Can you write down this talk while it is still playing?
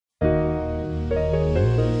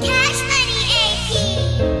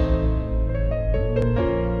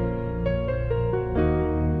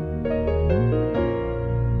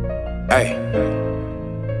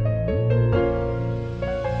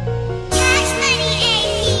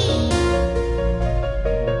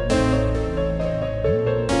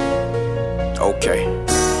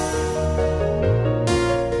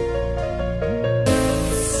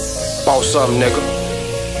Talk something, nigga.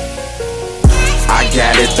 I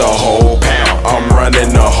got it the whole pound, I'm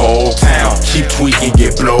running the whole town. Keep tweaking,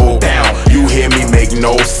 get blowed down. You hear me make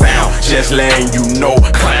no sound, just letting you know,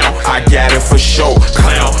 clown. I got it for sure,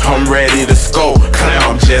 clown. I'm ready to scope, clown.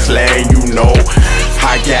 I'm just letting you know.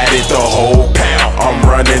 I got it the whole pound, I'm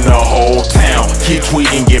running the whole town. Keep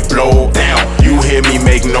tweaking, get blowed down. You hear me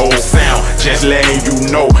make no sound, just letting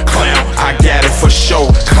you know, clown. I got it for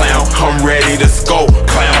sure, clown. I'm ready to scope,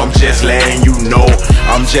 clown. I'm just letting you know.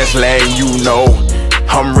 I'm just letting you know.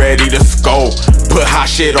 I'm ready to scope. Put hot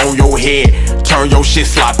shit on your head, turn your shit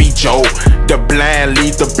sloppy Joe. The blind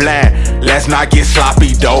lead the blind, let's not get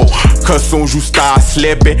sloppy though. Cause soon as you start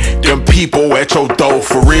slipping, them people at your door.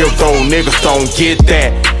 For real though, niggas don't get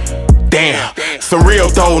that. Damn, some real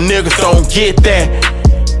though, niggas don't get that.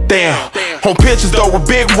 Damn, on pictures though with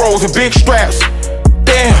big rolls and big straps.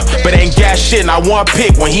 Damn, but ain't got shit, not one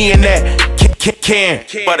pick when he in that can.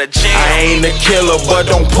 But I ain't a killer, but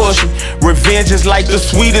don't push me. Revenge is like the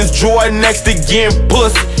sweetest joy next to getting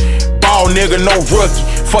pussy. Ball nigga, no rookie.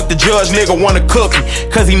 Fuck the judge, nigga wanna cook me.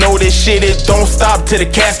 Cause he know this shit, it don't stop till the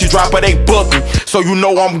casket drop or they book me. So you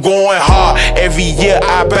know I'm going hard. Every year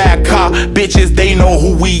I buy a car. Bitches, they know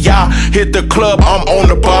who we are. Hit the club, I'm on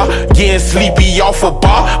the bar. Getting sleepy off a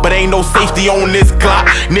bar. But ain't no safety on this clock.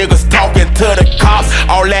 Niggas talking to the cops.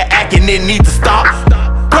 All that acting, it need to stop.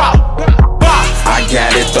 I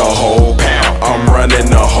got it the whole pound, I'm running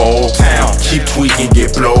the whole town. Keep tweaking,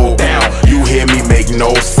 get blowed down. You hear me make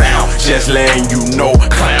no sound, just letting you know,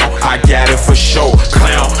 clown. I got it for sure,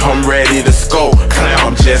 clown. I'm ready to scope, clown.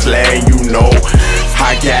 I'm just letting you know.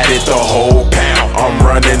 I got it the whole pound, I'm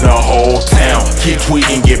running the whole town. Keep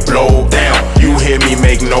tweaking, get blowed down. You hear me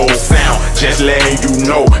make no sound, just letting you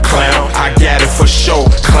know, clown. I got it for sure,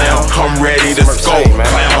 clown. I'm ready to scope,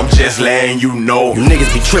 clown. I'm just letting you know. You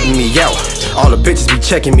niggas be tripping me out, all the bitches be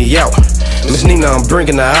checking me out. Miss Nina, I'm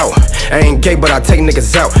bringing her out. I ain't gay, but I take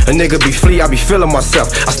niggas out. A nigga be flea, I be feeling myself.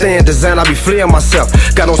 I stay in design, I be fleeing myself.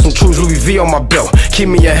 Got on some true Louis V on my belt. Keep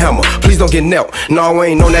me a hammer, please don't get knelt. No, I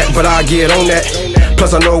ain't on that, but I get on that.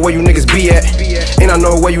 Plus I know where you niggas be at, and I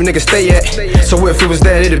know where you niggas stay at. So if it was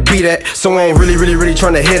that, it'd be that. So I ain't really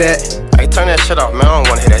trying to hear that. Hey, turn that shit off, man, I don't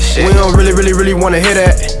wanna hear that shit. We don't really wanna hear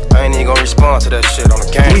that. I ain't even gonna respond to that shit on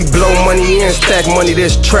the game. We blow money and stack money,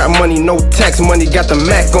 this trap money, no tax money. Got the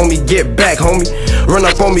Mac on me, get back, homie. Run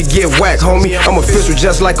up on me, get whack, homie. I'm official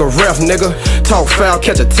just like a ref, nigga. Talk foul,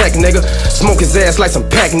 catch a tech, nigga. Smoke his ass like some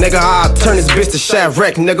pack, nigga. I'll turn this bitch to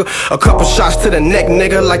Chirac, nigga. A couple shots to the neck,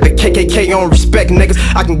 nigga. Like the KKK on respect, niggas.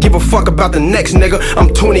 I can give a fuck about the next, nigga.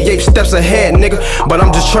 I'm 28 steps ahead, nigga. But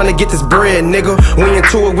I'm just trying to get this bread, nigga. We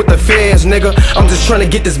into it with the feds, nigga. I'm just trying to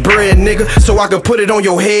get this bread, nigga, so I can put it on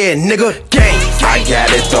your head, nigga. Gang. I got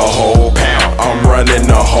it the whole pound, I'm running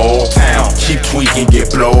the whole town. Keep tweaking,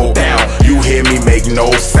 get blowed down. You hear me make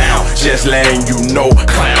no sound, just letting you know,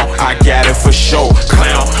 clown. I got it for sure,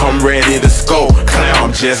 clown. I'm ready to scope, clown.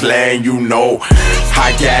 I'm just letting you know.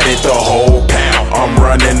 I got it the whole pound, I'm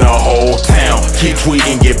running the whole town. Keep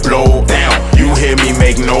tweaking, get blowed down. You hear me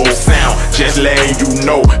make no sound, just letting you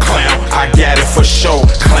know, clown. I got it for sure,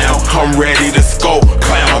 clown. I'm ready to scope,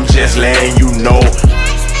 clown. I'm just letting you know.